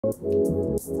I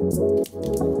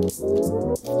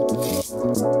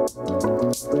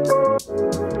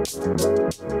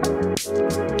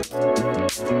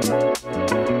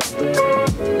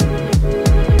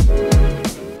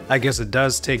guess it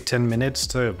does take 10 minutes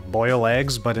to boil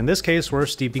eggs, but in this case we're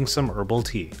steeping some herbal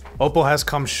tea. OPPO has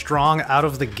come strong out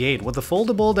of the gate with a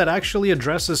foldable that actually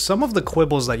addresses some of the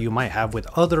quibbles that you might have with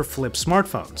other flip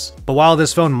smartphones. But while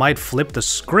this phone might flip the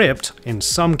script in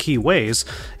some key ways,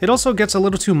 it also gets a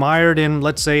little too mired in,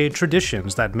 let's say,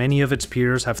 traditions that many of its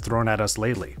peers have thrown at us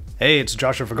lately. Hey, it's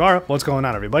Joshua Vergara. What's going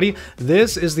on, everybody?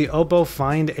 This is the OPPO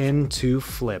Find N2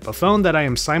 Flip, a phone that I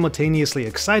am simultaneously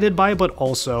excited by but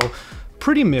also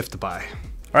pretty miffed by.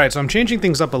 Alright, so I'm changing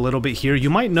things up a little bit here.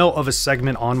 You might know of a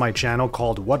segment on my channel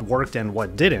called What Worked and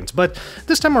What Didn't, but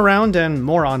this time around, and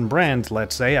more on brand,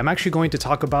 let's say, I'm actually going to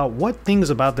talk about what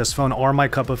things about this phone are my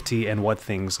cup of tea and what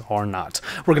things are not.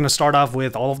 We're going to start off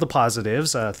with all of the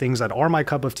positives, things that are my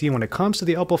cup of tea when it comes to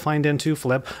the OPPO Find N2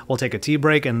 Flip. We'll take a tea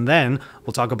break, and then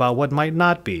we'll talk about what might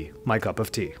not be my cup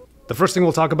of tea. The first thing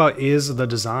we'll talk about is the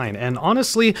design, and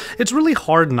honestly, it's really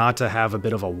hard not to have a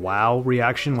bit of a wow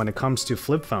reaction when it comes to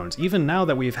flip phones, even now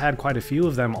that we've had quite a few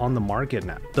of them on the market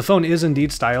now. The phone is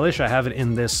indeed stylish. I have it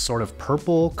in this sort of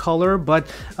purple color, but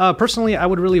personally I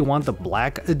would really want the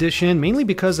black edition, mainly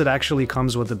because it actually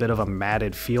comes with a bit of a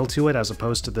matted feel to it as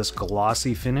opposed to this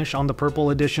glossy finish on the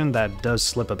purple edition that does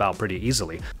slip about pretty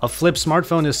easily. A flip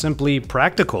smartphone is simply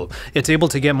practical. It's able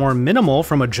to get more minimal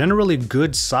from a generally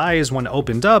good size when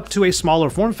opened up to a smaller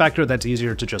form factor that's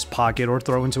easier to just pocket or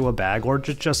throw into a bag or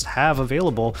to just have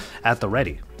available at the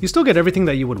ready. You still get everything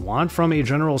that you would want from a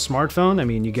general smartphone. I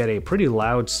mean, you get a pretty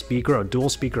loud speaker, a dual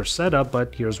speaker setup,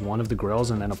 but here's one of the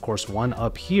grills, and then of course one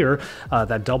up here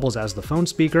that doubles as the phone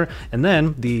speaker. And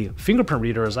then the fingerprint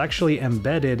reader is actually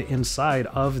embedded inside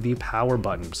of the power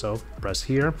button. So press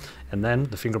here, and then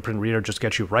the fingerprint reader just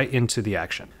gets you right into the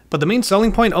action. But the main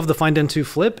selling point of the Find N2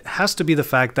 Flip has to be the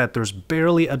fact that there's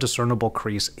barely a discernible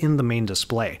crease in the main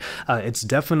display. It's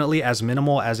definitely as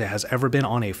minimal as it has ever been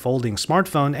on a folding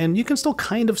smartphone, and you can still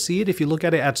kind of see it if you look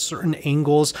at it at certain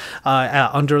angles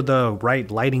under the right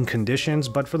lighting conditions,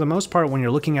 but for the most part, when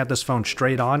you're looking at this phone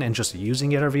straight on and just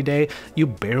using it every day, you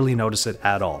barely notice it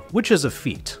at all, which is a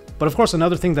feat. But of course,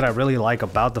 another thing that I really like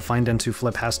about the Find N2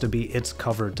 Flip has to be its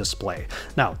cover display.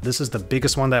 Now, this is the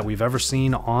biggest one that we've ever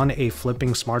seen on a flipping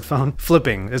smartphone.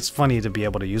 Flipping, it's funny to be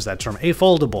able to use that term. A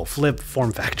foldable flip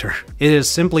form factor. It is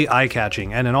simply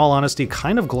eye-catching and in all honesty,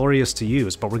 kind of glorious to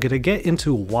use, but we're gonna get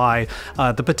into why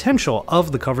the potential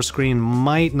of the cover screen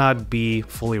might not be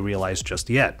fully realized just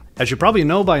yet. As you probably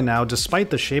know by now,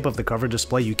 despite the shape of the cover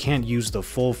display, you can't use the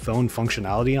full phone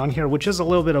functionality on here, which is a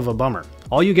little bit of a bummer.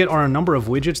 All you get are a number of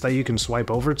widgets that you can swipe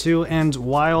over to, and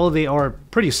while they are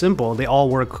pretty simple, they all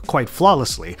work quite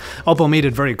flawlessly. OPPO made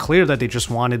it very clear that they just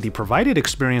wanted the provided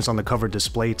experience on the cover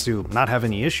display to not have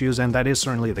any issues, and that is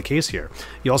certainly the case here.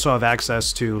 You also have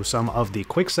access to some of the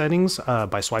quick settings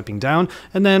by swiping down,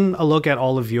 and then a look at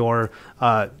all of your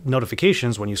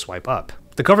notifications when you swipe up.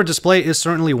 The cover display is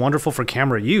certainly wonderful for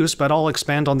camera use, but I'll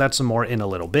expand on that some more in a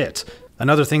little bit.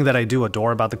 Another thing that I do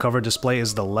adore about the cover display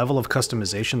is the level of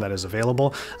customization that is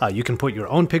available. You can put your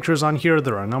own pictures on here.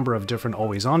 There are a number of different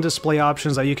always-on display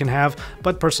options that you can have,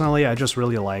 but personally, I just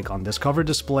really like on this cover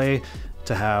display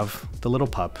to have the little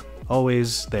pup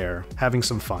always there, having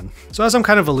some fun. So as I'm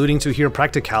kind of alluding to here,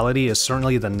 practicality is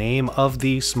certainly the name of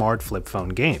the smart flip phone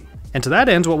game. And to that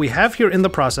end, what we have here in the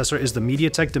processor is the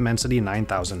MediaTek Dimensity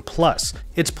 9000 Plus.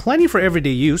 It's plenty for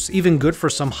everyday use, even good for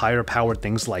some higher powered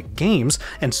things like games.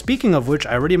 And speaking of which,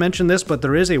 I already mentioned this, but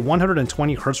there is a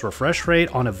 120Hz refresh rate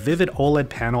on a vivid OLED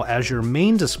panel as your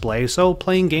main display, so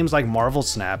playing games like Marvel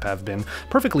Snap have been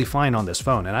perfectly fine on this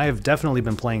phone, and I have definitely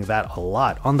been playing that a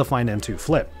lot on the Find N2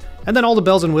 Flip. And then all the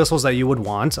bells and whistles that you would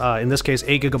want. In this case,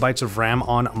 8GB of RAM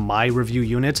on my review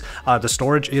unit. The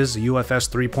storage is UFS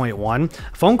 3.1.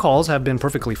 Phone calls have been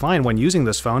perfectly fine when using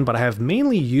this phone, but I have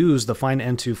mainly used the Find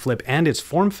N2 Flip and its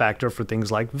form factor for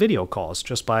things like video calls,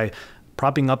 just by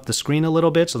propping up the screen a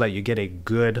little bit so that you get a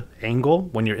good angle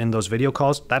when you're in those video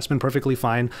calls. That's been perfectly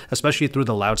fine, especially through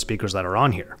the loudspeakers that are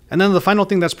on here. And then the final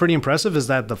thing that's pretty impressive is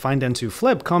that the Find N2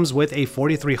 Flip comes with a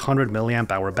 4300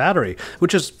 mAh battery,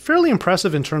 which is fairly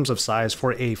impressive in terms of size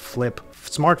for a flip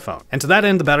smartphone. And to that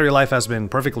end, the battery life has been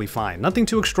perfectly fine. Nothing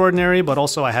too extraordinary, but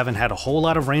also I haven't had a whole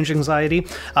lot of range anxiety.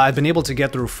 I've been able to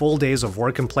get through full days of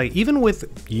work and play, even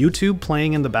with YouTube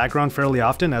playing in the background fairly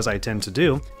often, as I tend to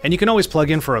do. And you can always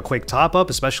plug in for a quick top pop up,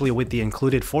 especially with the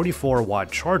included 44-watt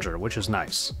charger, which is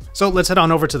nice. So let's head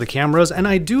on over to the cameras, and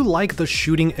I do like the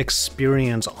shooting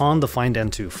experience on the Find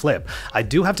N2 Flip. I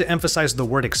do have to emphasize the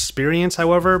word experience,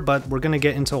 however, but we're going to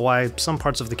get into why some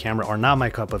parts of the camera are not my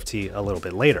cup of tea a little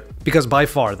bit later. Because by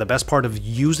far, the best part of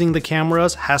using the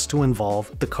cameras has to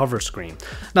involve the cover screen.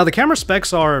 Now, the camera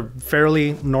specs are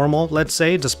fairly normal, let's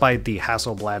say, despite the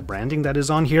Hasselblad branding that is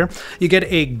on here. You get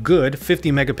a good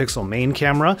 50 megapixel main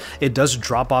camera. It does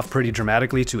drop off pretty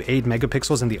dramatically to 8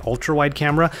 megapixels in the ultra-wide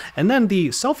camera, and then the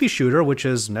selfie shooter, which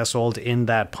is nestled in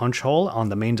that punch hole on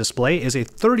the main display, is a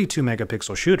 32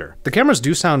 megapixel shooter. The cameras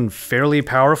do sound fairly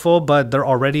powerful, but they're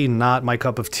already not my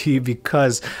cup of tea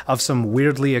because of some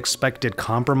weirdly expected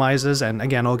compromises, and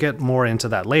again, I'll get more into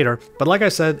that later. But like I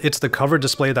said, it's the cover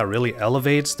display that really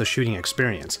elevates the shooting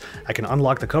experience. I can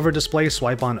unlock the cover display,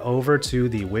 swipe on over to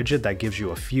the widget that gives you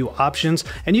a few options,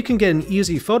 and you can get an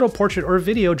easy photo, portrait, or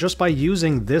video just by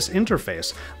using this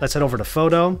interface. Let's head over to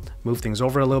photo, move things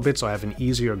over a little bit so I have an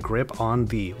easier grip on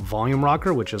the volume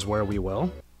rocker, which is where we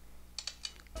will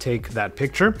take that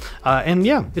picture. And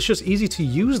yeah, it's just easy to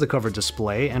use the cover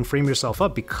display and frame yourself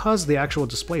up because the actual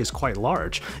display is quite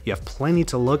large. You have plenty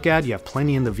to look at, you have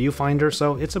plenty in the viewfinder,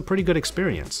 so it's a pretty good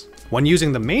experience. When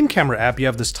using the main camera app, you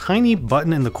have this tiny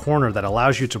button in the corner that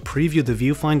allows you to preview the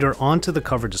viewfinder onto the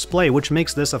cover display, which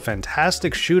makes this a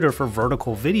fantastic shooter for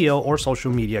vertical video or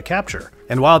social media capture.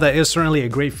 And while that is certainly a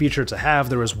great feature to have,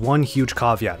 there is one huge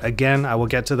caveat. Again, I will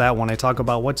get to that when I talk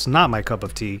about what's not my cup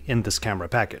of tea in this camera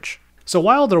package. So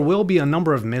while there will be a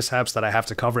number of mishaps that I have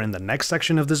to cover in the next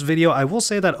section of this video, I will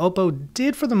say that OPPO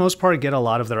did for the most part get a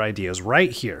lot of their ideas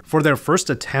right here. For their first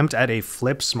attempt at a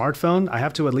flip smartphone, I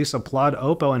have to at least applaud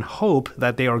OPPO and hope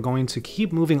that they are going to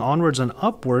keep moving onwards and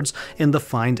upwards in the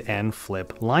Find N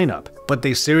Flip lineup. But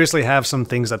they seriously have some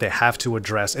things that they have to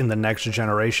address in the next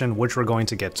generation, which we're going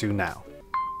to get to now.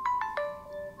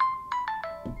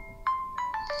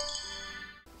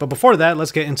 But before that,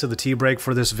 let's get into the tea break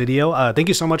for this video. Thank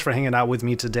you so much for hanging out with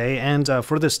me today. And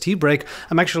for this tea break,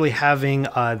 I'm actually having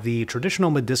the traditional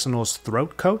medicinals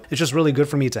throat coat. It's just really good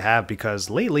for me to have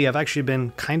because lately I've actually been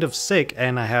kind of sick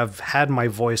and I have had my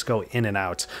voice go in and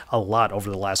out a lot over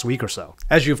the last week or so.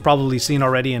 As you've probably seen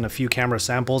already in a few camera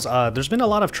samples, there's been a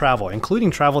lot of travel,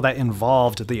 including travel that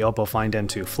involved the OPPO Find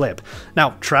N2 Flip.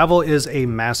 Now, travel is a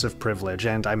massive privilege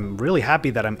and I'm really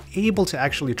happy that I'm able to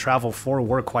actually travel for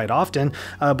work quite often.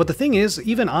 But the thing is,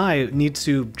 even I need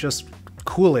to just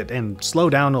cool it and slow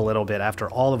down a little bit after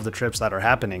all of the trips that are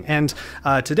happening. And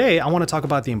today I want to talk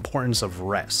about the importance of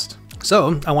rest.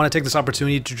 So I want to take this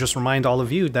opportunity to just remind all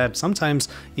of you that sometimes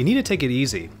you need to take it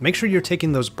easy. Make sure you're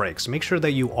taking those breaks. Make sure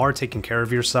that you are taking care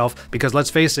of yourself because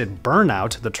let's face it,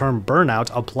 burnout, the term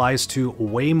burnout applies to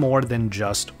way more than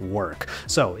just work.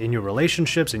 So in your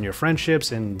relationships, in your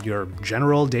friendships, in your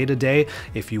general day-to-day,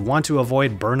 if you want to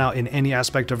avoid burnout in any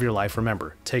aspect of your life,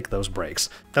 remember, take those breaks.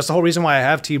 That's the whole reason why I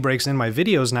have tea breaks in my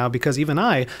videos now, because even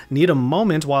I need a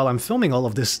moment while I'm filming all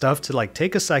of this stuff to like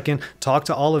take a second, talk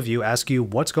to all of you, ask you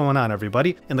what's going on,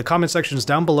 everybody. In the comment sections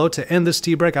down below to end this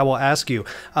tea break, I will ask you,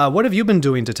 what have you been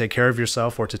doing to take care of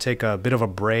yourself or to take a bit of a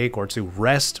break or to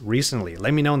rest recently?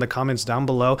 Let me know in the comments down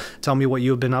below. Tell me what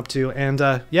you've been up to. And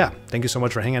yeah, thank you so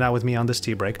much for hanging out with me on this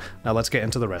tea break. Now let's get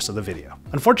into the rest of the video.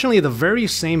 Unfortunately, the very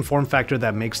same form factor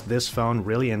that makes this phone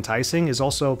really enticing is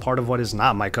also part of what is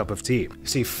not my cup of tea.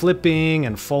 See, flipping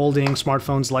and folding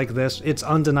smartphones like this, it's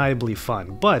undeniably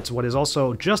fun. But what is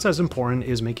also just as important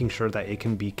is making sure that it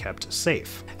can be kept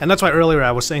safe. And that's why earlier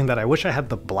I was saying that I wish I had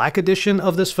the black edition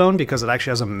of this phone because it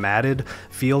actually has a matted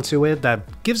feel to it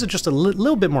that gives it just a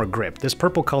little bit more grip. This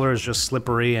purple color is just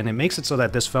slippery and it makes it so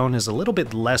that this phone is a little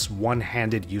bit less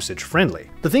one-handed usage friendly.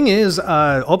 The thing is,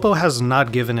 OPPO has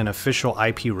not given an official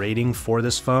IP rating for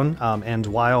this phone, and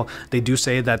while they do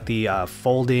say that the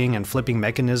folding and flipping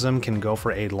mechanism can go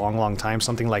for a long time,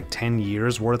 something like 10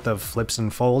 years worth of flips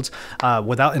and folds,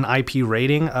 without an IP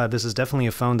rating, this is definitely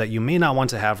a phone that you may not want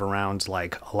to have around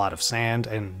like a lot of sand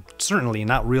and certainly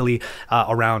not really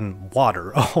around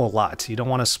water a whole lot. You don't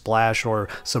want to splash or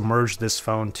submerge this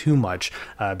phone too much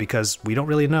because we don't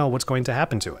really know what's going to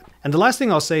happen to it. And the last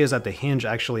thing I'll say is that the hinge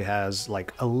actually has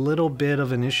like a little bit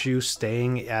of an issue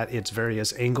staying at its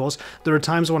various angles. There are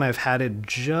times when I've had it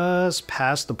just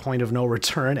past the point of no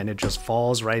return and it just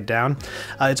falls right down.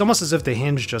 It's almost as if the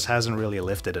hinge just hasn't really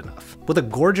lifted enough. With a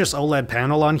gorgeous OLED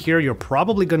panel on here, you're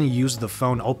probably going to use the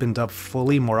phone opened up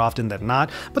fully more often than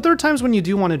not, but there are times when you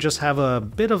do want to just have a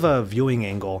bit of a viewing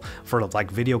angle for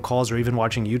like video calls or even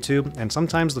watching YouTube, and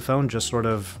sometimes the phone just sort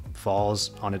of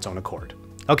falls on its own accord.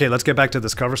 Okay, let's get back to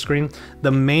this cover screen.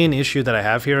 The main issue that I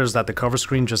have here is that the cover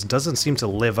screen just doesn't seem to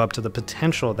live up to the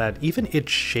potential that even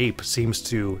its shape seems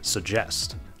to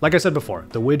suggest. Like I said before,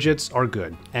 the widgets are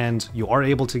good, and you are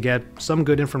able to get some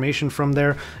good information from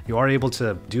there. You are able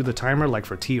to do the timer like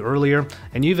for T earlier,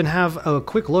 and you even have a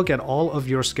quick look at all of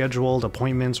your scheduled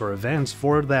appointments or events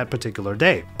for that particular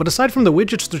day. But aside from the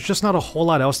widgets, there's just not a whole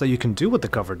lot else that you can do with the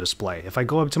cover display. If I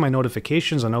go up to my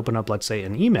notifications and open up, let's say,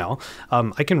 an email,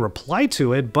 I can reply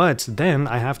to it, but then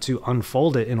I have to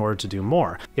unfold it in order to do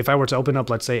more. If I were to open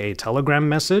up, let's say, a Telegram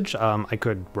message, I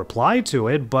could reply to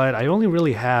it, but I only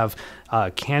really have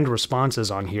canned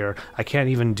responses on here. I can't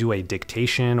even do a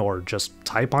dictation or just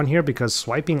type on here because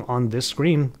swiping on this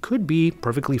screen could be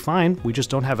perfectly fine. We just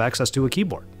don't have access to a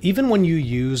keyboard. Even when you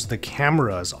use the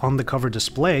cameras on the cover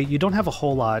display, you don't have a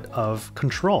whole lot of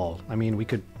control. I mean, we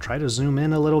could try to zoom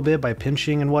in a little bit by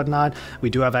pinching and whatnot. We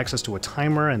do have access to a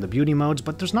timer and the beauty modes,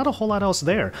 but there's not a whole lot else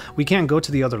there. We can't go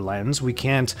to the other lens. We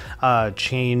can't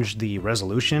change the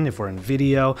resolution if we're in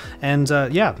video. And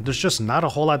yeah, there's just not a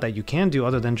whole lot that you can do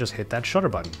other than just hit that shutter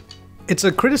button. It's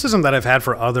a criticism that I've had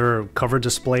for other cover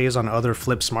displays on other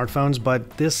flip smartphones,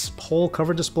 but this whole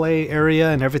cover display area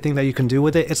and everything that you can do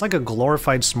with it, it's like a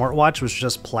glorified smartwatch which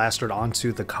just plastered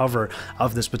onto the cover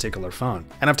of this particular phone.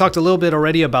 And I've talked a little bit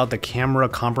already about the camera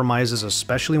compromises,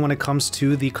 especially when it comes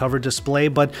to the cover display,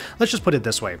 but let's just put it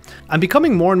this way. I'm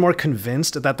becoming more and more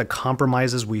convinced that the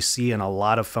compromises we see in a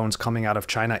lot of phones coming out of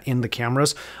China in the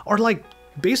cameras are like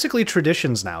basically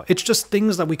traditions now. It's just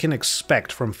things that we can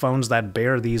expect from phones that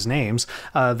bear these names,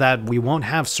 that we won't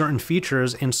have certain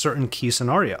features in certain key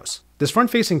scenarios. This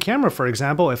front-facing camera, for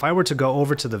example, if I were to go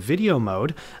over to the video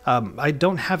mode, I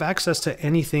don't have access to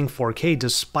anything 4K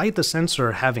despite the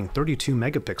sensor having 32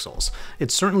 megapixels.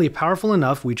 It's certainly powerful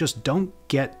enough, we just don't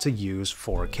get to use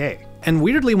 4K. And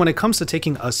weirdly, when it comes to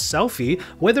taking a selfie,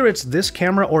 whether it's this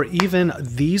camera or even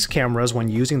these cameras when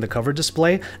using the cover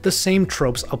display, the same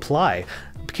tropes apply.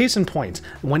 Case in point,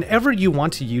 whenever you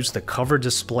want to use the cover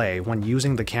display when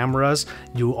using the cameras,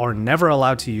 you are never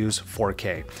allowed to use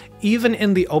 4K. Even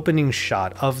in the opening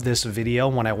shot of this video,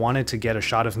 when I wanted to get a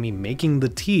shot of me making the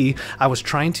tea, I was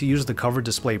trying to use the cover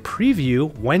display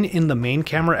preview when in the main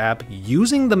camera app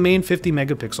using the main 50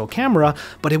 megapixel camera,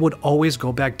 but it would always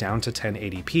go back down to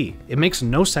 1080p. It makes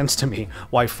no sense to me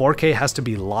why 4K has to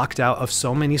be locked out of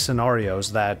so many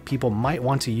scenarios that people might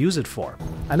want to use it for.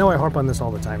 I know I harp on this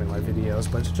all the time in my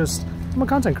videos, but it's just, I'm a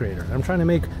content creator. I'm trying to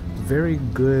make very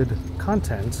good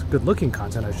content, good looking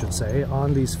content I should say,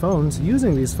 on these phones,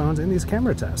 using these phones in these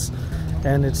camera tests.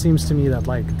 And it seems to me that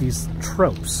like these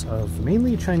tropes of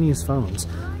mainly Chinese phones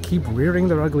keep rearing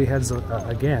their ugly heads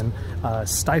again,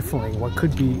 stifling what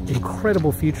could be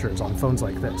incredible features on phones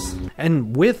like this.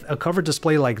 And with a cover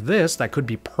display like this that could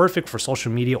be perfect for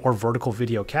social media or vertical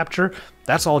video capture,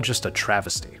 that's all just a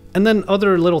travesty. And then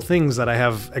other little things that I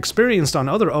have experienced on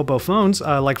other OPPO phones,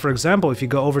 like for example, if you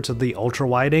go over to the ultra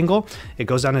wide angle, it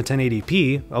goes down to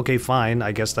 1080p. Okay, fine,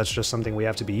 I guess that's just something we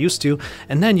have to be used to.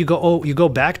 And then you go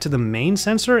back to the main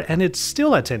sensor and it's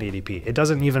still at 1080p. It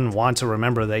doesn't even want to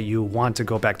remember that you want to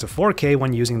go back to 4K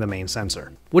when using the main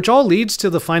sensor. Which all leads to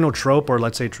the final trope, or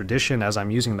let's say tradition as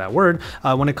I'm using that word,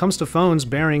 when it comes to phones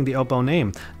bearing the OPPO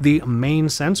name. The main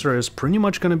sensor is pretty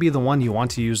much going to be the one you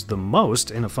want to use the most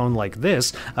in a phone like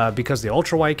this, because the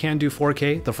ultra-wide can do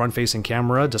 4K, the front-facing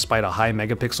camera, despite a high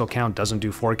megapixel count, doesn't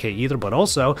do 4K either, but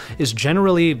also is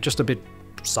generally just a bit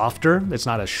softer. It's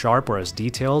not as sharp or as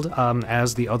detailed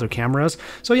as the other cameras.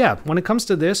 So yeah, when it comes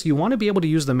to this, you want to be able to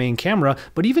use the main camera,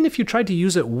 but even if you tried to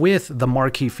use it with the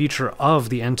marquee feature of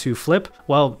the N2 Flip,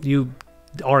 well, you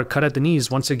are cut at the knees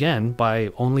once again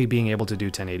by only being able to do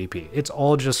 1080p. It's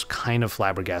all just kind of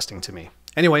flabbergasting to me.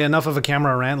 Anyway, enough of a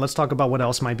camera rant, let's talk about what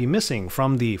else might be missing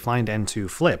from the Find N2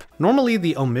 Flip. Normally,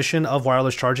 the omission of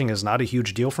wireless charging is not a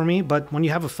huge deal for me, but when you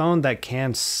have a phone that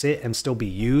can sit and still be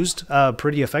used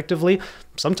pretty effectively,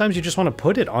 sometimes you just want to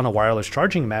put it on a wireless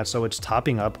charging mat so it's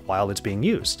topping up while it's being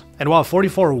used. And while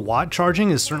 44-watt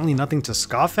charging is certainly nothing to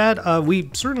scoff at, we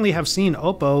certainly have seen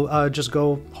OPPO just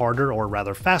go harder, or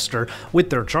rather faster, with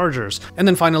their chargers. And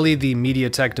then finally, the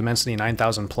MediaTek Dimensity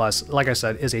 9000 Plus, like I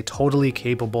said, is a totally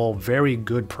capable, very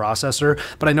good processor,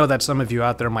 but I know that some of you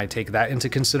out there might take that into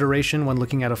consideration when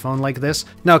looking at a phone like this.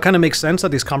 Now, it kind of makes sense that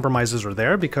these compromises are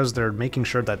there because they're making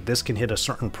sure that this can hit a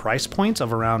certain price point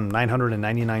of around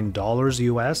 $999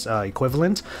 US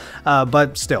equivalent,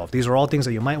 but still, these are all things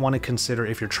that you might want to consider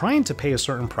if you're trying to pay a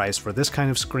certain price for this kind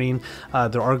of screen.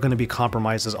 There are going to be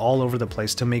compromises all over the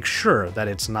place to make sure that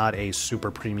it's not a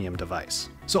super premium device.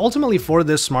 So ultimately for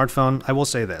this smartphone, I will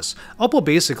say this. OPPO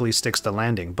basically sticks the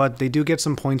landing, but they do get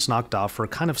some points knocked off for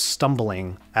kind of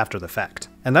stumbling after the fact.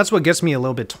 And that's what gets me a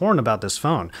little bit torn about this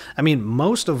phone. I mean,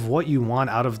 most of what you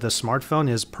want out of the smartphone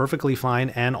is perfectly fine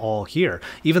and all here.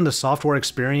 Even the software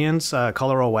experience,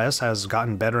 ColorOS has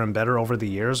gotten better and better over the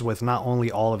years with not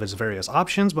only all of its various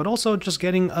options, but also just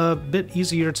getting a bit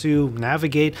easier to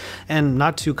navigate and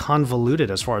not too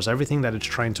convoluted as far as everything that it's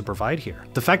trying to provide here.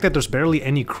 The fact that there's barely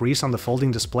any crease on the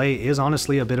folding display is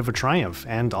honestly a bit of a triumph,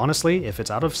 and honestly, if it's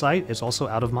out of sight, it's also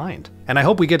out of mind. And I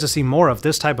hope we get to see more of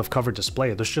this type of covered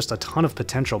display. There's just a ton of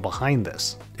potential behind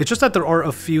this. It's just that there are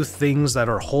a few things that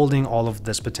are holding all of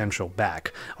this potential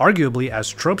back, arguably as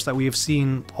tropes that we have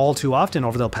seen all too often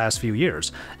over the past few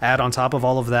years. Add on top of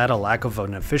all of that a lack of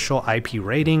an official IP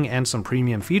rating and some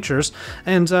premium features,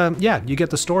 and yeah, you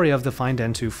get the story of the Find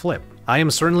N2 Flip. I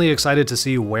am certainly excited to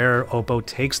see where OPPO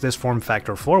takes this form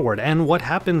factor forward and what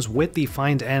happens with the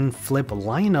Find N Flip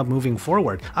lineup moving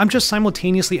forward. I'm just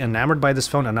simultaneously enamored by this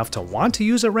phone enough to want to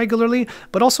use it regularly,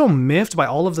 but also miffed by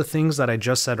all of the things that I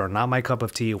just said are not my cup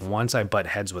of tea once I butt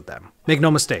heads with them. Make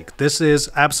no mistake, this is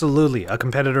absolutely a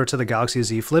competitor to the Galaxy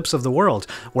Z Flips of the world,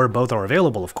 where both are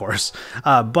available of course,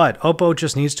 but OPPO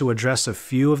just needs to address a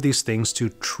few of these things to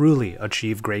truly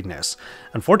achieve greatness.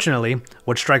 Unfortunately,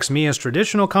 what strikes me as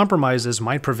traditional compromises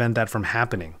might prevent that from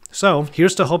happening. So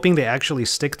here's to hoping they actually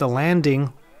stick the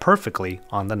landing perfectly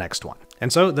on the next one.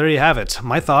 And so there you have it,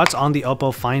 my thoughts on the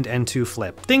OPPO Find N2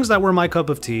 Flip. Things that were my cup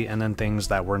of tea and then things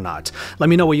that were not. Let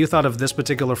me know what you thought of this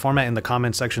particular format in the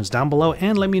comment sections down below,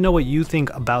 and let me know what you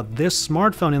think about this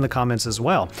smartphone in the comments as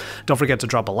well. Don't forget to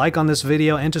drop a like on this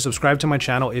video and to subscribe to my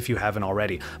channel if you haven't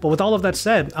already. But with all of that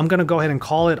said, I'm gonna go ahead and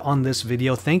call it on this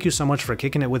video. Thank you so much for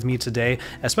kicking it with me today,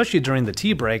 especially during the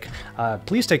tea break.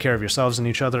 Please take care of yourselves and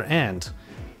each other, and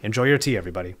enjoy your tea,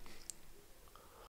 everybody.